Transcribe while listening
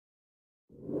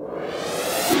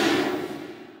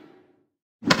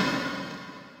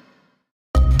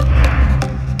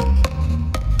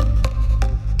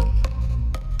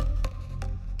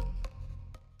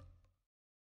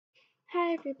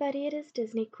everybody, it is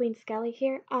Disney Queen Skelly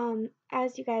here.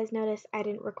 As you guys noticed, I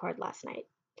didn't record last night.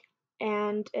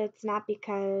 And it's not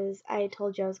because I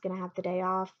told you I was gonna have the day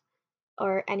off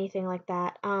or anything like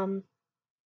that.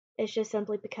 It's just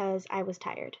simply because I was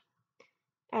tired.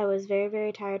 I was very,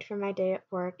 very tired from my day at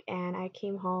work and I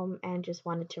came home and just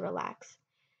wanted to relax.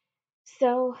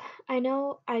 So I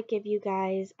know I give you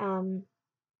guys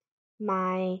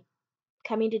my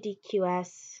coming to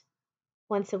DQS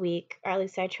once a week, or at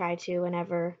least I try to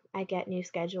whenever I get new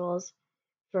schedules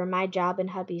for my job and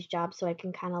hubby's job so I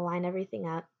can kind of line everything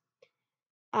up.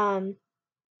 Um,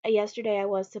 Yesterday I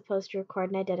was supposed to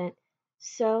record and I didn't.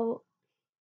 So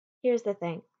here's the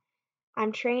thing.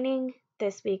 I'm training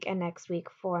this week and next week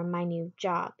for my new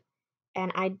job,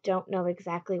 and I don't know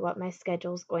exactly what my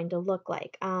schedule is going to look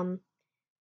like.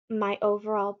 My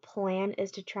overall plan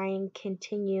is to try and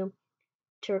continue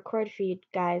to record for you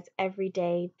guys every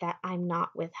day that I'm not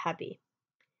with hubby,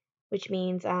 which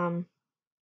means I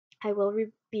will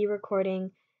be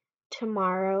recording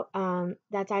tomorrow.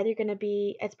 That's either going to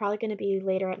be, it's probably going to be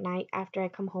later at night after I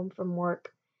come home from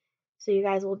work. So you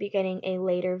guys will be getting a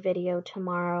later video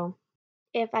tomorrow.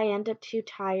 If I end up too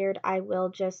tired, I will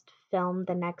just film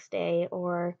the next day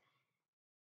or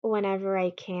whenever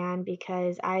I can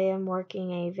because I am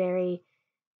working a very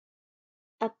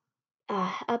up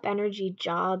up energy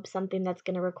job, something that's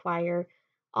going to require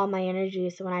all my energy.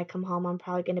 So when I come home, I'm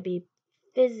probably going to be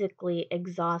physically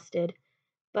exhausted.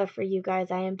 But for you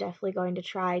guys, I am definitely going to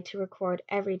try to record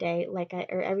every day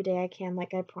or every day I can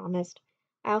like I promised.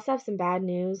 I also have some bad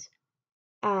news.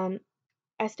 Um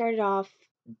I started off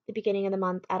the beginning of the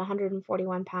month at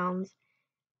 141 pounds.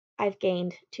 I've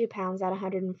gained 2 pounds at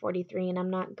 143 and I'm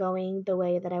not going the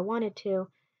way that I wanted to.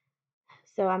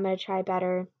 So I'm going to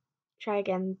try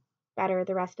again better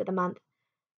the rest of the month.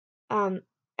 Um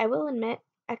I will admit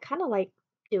I kind of like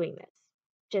doing this.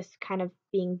 Just kind of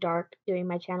being dark, doing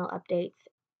my channel updates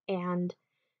and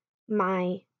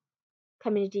my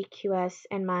community QS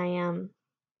and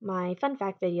my fun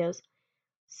fact videos.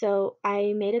 So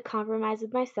I made a compromise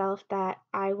with myself that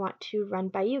I want to run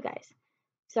by you guys.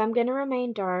 So I'm gonna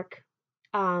remain dark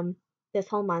um this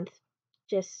whole month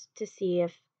just to see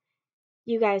if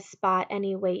you guys spot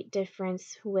any weight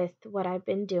difference with what I've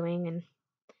been doing and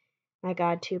my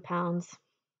god, 2 pounds.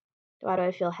 Why do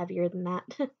I feel heavier than that?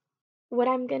 What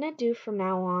I'm gonna do from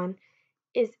now on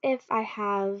is if I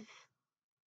have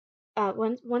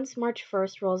once March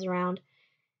 1st rolls around,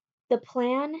 the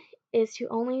plan is to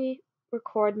only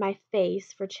record my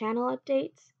face for channel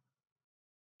updates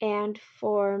and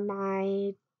for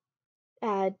my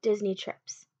Disney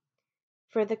trips.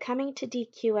 For the coming to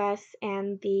DQS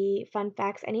and the fun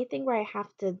facts, anything where I have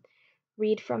to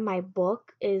read from my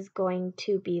book is going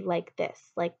to be like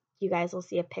this. Like you guys will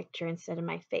see a picture instead of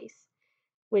my face,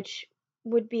 which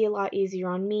would be a lot easier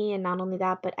on me. And not only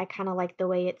that, but I kind of like the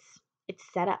way it's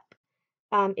set up.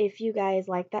 If you guys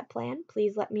like that plan,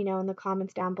 please let me know in the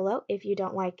comments down below. If you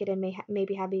don't like it and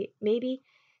maybe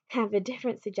have a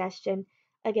different suggestion,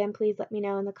 again, please let me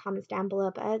know in the comments down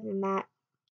below. But other than that,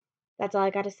 that's all I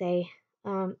gotta say.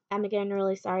 I'm again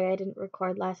really sorry I didn't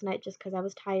record last night just because I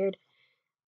was tired.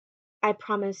 I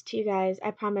promise to you guys, I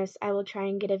promise I will try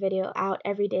and get a video out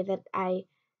every day that I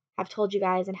have told you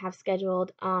guys and have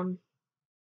scheduled.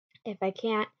 If I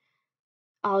can't,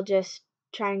 I'll just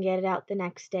try and get it out the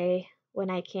next day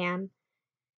when I can.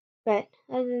 But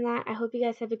other than that, I hope you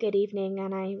guys have a good evening,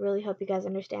 and I really hope you guys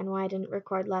understand why I didn't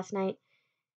record last night.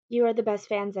 You are the best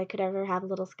fans I could ever have,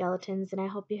 little skeletons, and I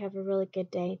hope you have a really good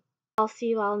day. I'll see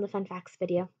you all in the fun facts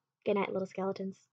video. Good night, little skeletons.